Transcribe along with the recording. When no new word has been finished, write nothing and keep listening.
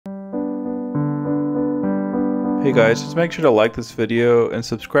Hey guys, just make sure to like this video and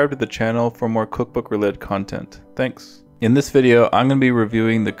subscribe to the channel for more cookbook related content. Thanks. In this video, I'm going to be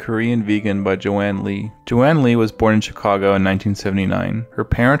reviewing The Korean Vegan by Joanne Lee. Joanne Lee was born in Chicago in 1979. Her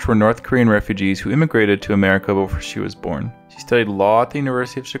parents were North Korean refugees who immigrated to America before she was born. She studied law at the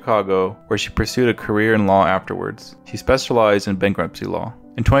University of Chicago, where she pursued a career in law afterwards. She specialized in bankruptcy law.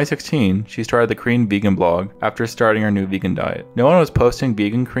 In 2016, she started the Korean Vegan blog after starting her new vegan diet. No one was posting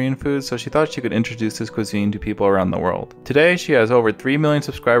vegan Korean food, so she thought she could introduce this cuisine to people around the world. Today, she has over 3 million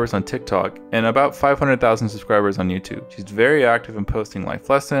subscribers on TikTok and about 500,000 subscribers on YouTube. She's very active in posting life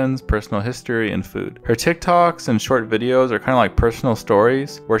lessons, personal history, and food. Her TikToks and short videos are kind of like personal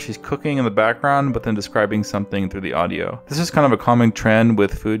stories, where she's cooking in the background but then describing something through the audio. This is kind of a common trend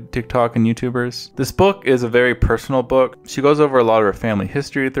with food TikTok and YouTubers. This book is a very personal book. She goes over a lot of her family history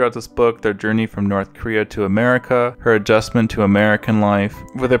throughout this book, their journey from North Korea to America, her adjustment to American life,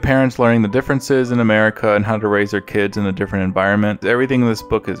 with her parents learning the differences in America and how to raise their kids in a different environment. Everything in this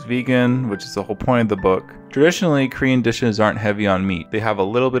book is vegan, which is the whole point of the book. Traditionally, Korean dishes aren't heavy on meat. They have a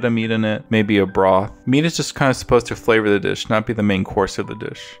little bit of meat in it, maybe a broth. Meat is just kind of supposed to flavor the dish, not be the main course of the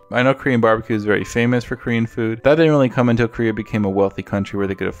dish. I know Korean barbecue is very famous for Korean food. That didn't really come until Korea became a wealthy country where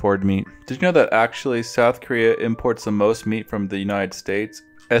they could afford meat. Did you know that actually South Korea imports the most meat from the United States?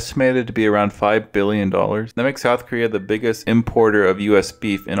 Estimated to be around $5 billion. That makes South Korea the biggest importer of US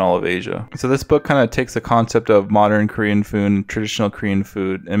beef in all of Asia. So this book kind of takes the concept of modern Korean food, traditional Korean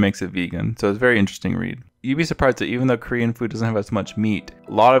food, and makes it vegan. So it's a very interesting read. You'd be surprised that even though Korean food doesn't have as much meat,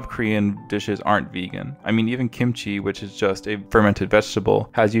 a lot of Korean dishes aren't vegan. I mean, even kimchi, which is just a fermented vegetable,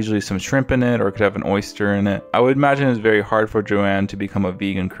 has usually some shrimp in it or could have an oyster in it. I would imagine it's very hard for Joanne to become a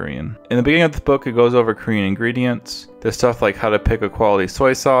vegan Korean. In the beginning of the book, it goes over Korean ingredients. There's stuff like how to pick a quality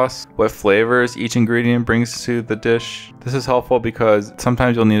soy sauce, what flavors each ingredient brings to the dish. This is helpful because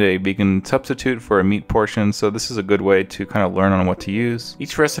sometimes you'll need a vegan substitute for a meat portion, so this is a good way to kind of learn on what to use.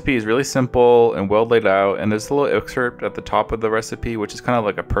 Each recipe is really simple and well laid out, and there's a little excerpt at the top of the recipe, which is kind of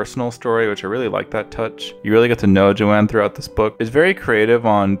like a personal story, which I really like that touch. You really get to know Joanne throughout this book. It's very creative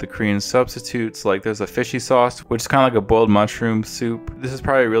on the Korean substitutes, like there's a fishy sauce, which is kind of like a boiled mushroom soup. This is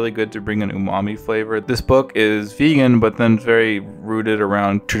probably really good to bring an umami flavor. This book is vegan, but then very rooted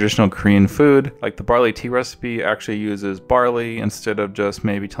around traditional Korean food. Like the barley tea recipe actually uses barley instead of just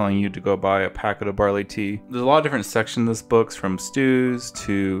maybe telling you to go buy a packet of barley tea. There's a lot of different sections in this book, from stews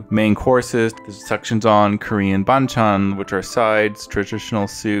to main courses. There's sections on Korean banchan, which are sides, traditional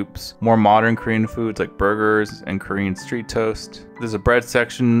soups, more modern Korean foods like burgers and Korean street toast. There's a bread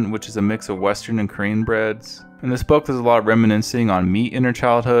section, which is a mix of Western and Korean breads. In this book, there's a lot of reminiscing on meat in her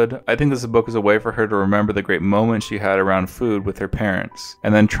childhood. I think this book is a way for her to remember the great moments she had around food with her parents,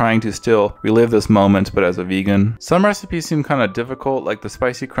 and then trying to still relive those moments but as a vegan. Some recipes seem kind of difficult, like the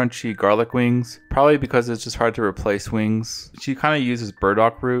spicy crunchy garlic wings, probably because it's just hard to replace wings. She kind of uses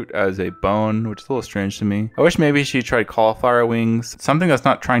burdock root as a bone, which is a little strange to me. I wish maybe she tried cauliflower wings, something that's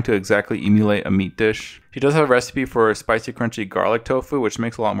not trying to exactly emulate a meat dish. She does have a recipe for spicy crunchy garlic tofu, which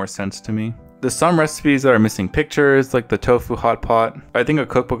makes a lot more sense to me. There's some recipes that are missing pictures, like the tofu hot pot. I think a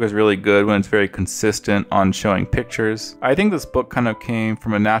cookbook is really good when it's very consistent on showing pictures. I think this book kind of came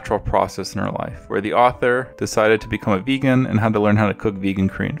from a natural process in her life, where the author decided to become a vegan and had to learn how to cook vegan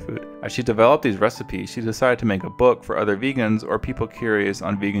Korean food. As she developed these recipes, she decided to make a book for other vegans or people curious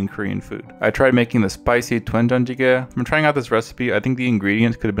on vegan Korean food. I tried making the spicy doenjang jjigae. From trying out this recipe, I think the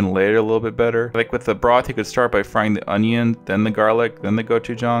ingredients could have been layered a little bit better. Like with the broth, you could start by frying the onion, then the garlic, then the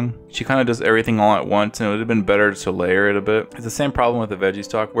gochujang. She kind of does everything all at once, and it would have been better to layer it a bit. It's the same problem with the veggie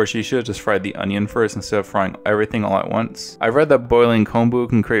stock, where she should have just fried the onion first instead of frying everything all at once. I've read that boiling kombu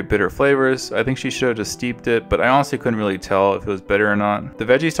can create bitter flavors. I think she should have just steeped it, but I honestly couldn't really tell if it was bitter or not. The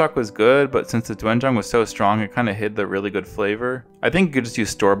veggie stock was good, but since the doenjang was so strong, it kind of hid the really good flavor. I think you could just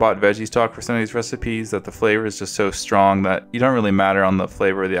use store-bought veggie stock for some of these recipes, that the flavor is just so strong that you don't really matter on the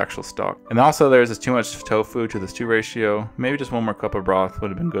flavor of the actual stock. And also there's just too much tofu to the stew ratio. Maybe just 1 more cup of broth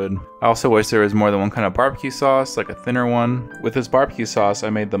would have been good. I also wish there was more than one kind of barbecue sauce, like a thinner one. With this barbecue sauce, I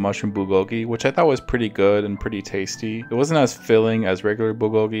made the mushroom bulgogi, which I thought was pretty good and pretty tasty. It wasn't as filling as regular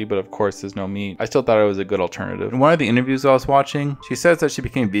bulgogi, but of course there's no meat. I still thought it was a good alternative. In one of the interviews I was watching, she says that she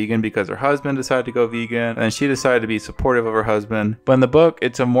became vegan because her husband decided to go vegan, and then she decided to be supportive of her husband. But in the book,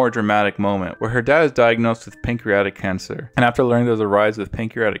 it's a more dramatic moment where her dad is diagnosed with pancreatic cancer, and after learning there was a rise with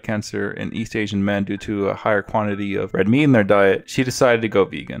pancreatic cancer in East Asian men due to a higher quantity of red meat in their diet, she decided to go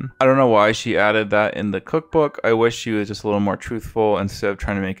vegan. I don't know why she added that in the cookbook. I wish she was just a little more truthful instead of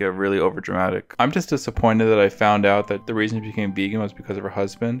trying to make it really overdramatic. I'm just disappointed that I found out that the reason she became vegan was because of her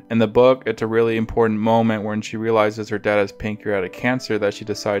husband. In the book, it's a really important moment when she realizes her dad has pancreatic cancer that she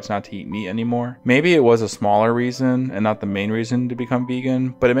decides not to eat meat anymore. Maybe it was a smaller reason and not the main reason to become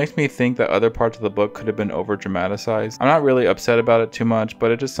vegan, but it makes me think that other parts of the book could have been over dramatized. I'm not really upset about it too much,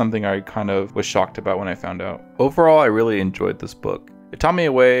 but it's just something I kind of was shocked about when I found out. Overall, I really enjoyed this book. It taught me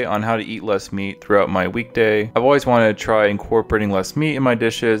a way on how to eat less meat throughout my weekday. I've always wanted to try incorporating less meat in my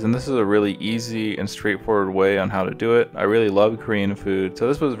dishes, and this is a really easy and straightforward way on how to do it. I really love Korean food, so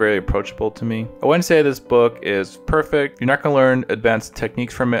this was very approachable to me. I wouldn't say this book is perfect. You're not going to learn advanced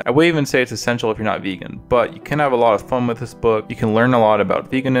techniques from it. I would even say it's essential if you're not vegan, but you can have a lot of fun with this book. You can learn a lot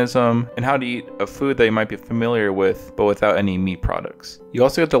about veganism and how to eat a food that you might be familiar with, but without any meat products. You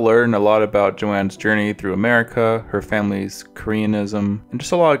also get to learn a lot about Joanne's journey through America, her family's Koreanism, and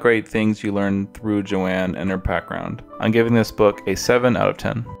just a lot of great things you learn through Joanne and her background. I'm giving this book a 7 out of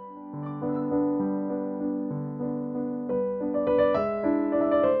 10.